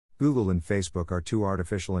Google and Facebook are two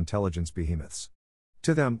artificial intelligence behemoths.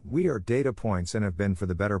 To them, we are data points and have been for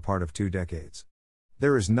the better part of 2 decades.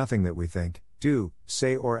 There is nothing that we think, do,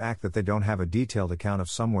 say or act that they don't have a detailed account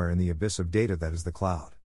of somewhere in the abyss of data that is the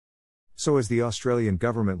cloud. So as the Australian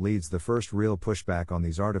government leads the first real pushback on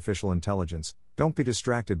these artificial intelligence, don't be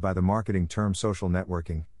distracted by the marketing term social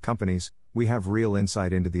networking companies. We have real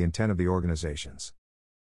insight into the intent of the organizations.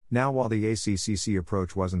 Now, while the ACCC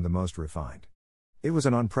approach wasn't the most refined, it was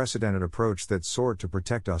an unprecedented approach that sought to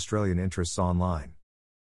protect Australian interests online.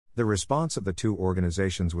 The response of the two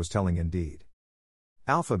organizations was telling indeed.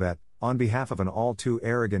 Alphabet, on behalf of an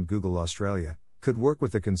all-too-arrogant Google Australia, could work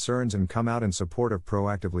with the concerns and come out in support of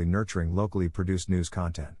proactively nurturing locally produced news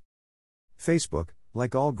content. Facebook,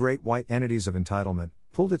 like all great white entities of entitlement,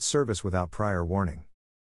 pulled its service without prior warning.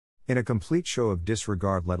 In a complete show of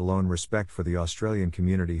disregard, let alone respect for the Australian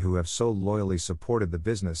community who have so loyally supported the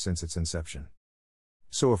business since its inception.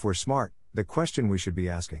 So if we're smart, the question we should be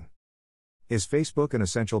asking: is Facebook an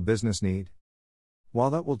essential business need? While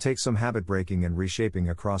that will take some habit breaking and reshaping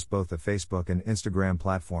across both the Facebook and Instagram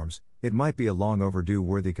platforms, it might be a long overdue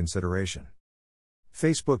worthy consideration.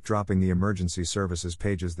 Facebook dropping the emergency services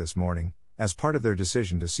pages this morning, as part of their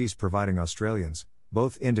decision to cease providing Australians,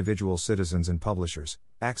 both individual citizens and publishers,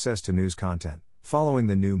 access to news content, following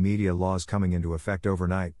the new media laws coming into effect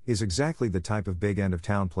overnight, is exactly the type of big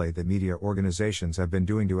end-of-town play that media organizations have been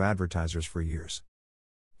doing to advertisers for years.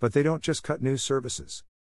 But they don't just cut news services.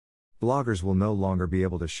 Bloggers will no longer be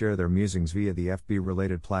able to share their musings via the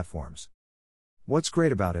FB-related platforms. What's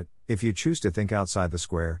great about it, if you choose to think outside the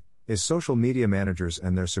square, is social media managers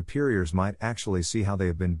and their superiors might actually see how they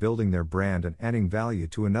have been building their brand and adding value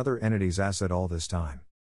to another entity's asset all this time,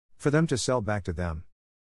 for them to sell back to them.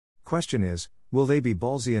 Question is, will they be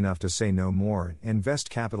ballsy enough to say no more and invest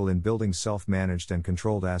capital in building self-managed and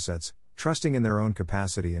controlled assets, trusting in their own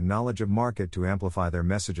capacity and knowledge of market to amplify their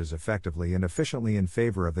messages effectively and efficiently in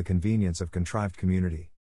favor of the convenience of contrived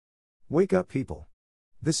community? Wake up, people.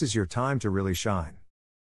 This is your time to really shine.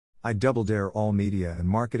 I double dare all media and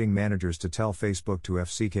marketing managers to tell Facebook to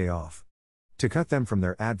FCK off. To cut them from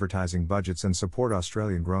their advertising budgets and support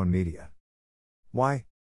Australian-grown media. Why?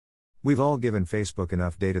 We've all given Facebook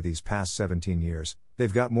enough data these past 17 years,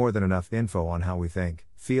 they've got more than enough info on how we think,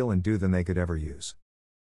 feel and do than they could ever use.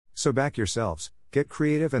 So back yourselves, get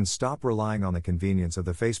creative and stop relying on the convenience of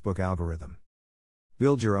the Facebook algorithm.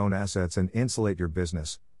 Build your own assets and insulate your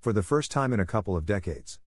business, for the first time in a couple of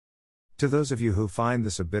decades. To those of you who find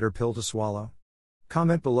this a bitter pill to swallow,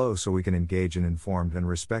 comment below so we can engage in informed and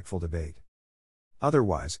respectful debate.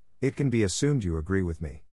 Otherwise, it can be assumed you agree with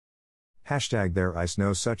me. Hashtag there is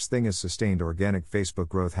no such thing as sustained organic Facebook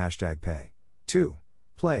growth. Hashtag pay to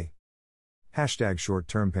play. Hashtag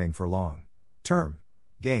short-term paying for long-term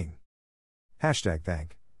gain. Hashtag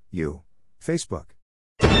thank you, Facebook.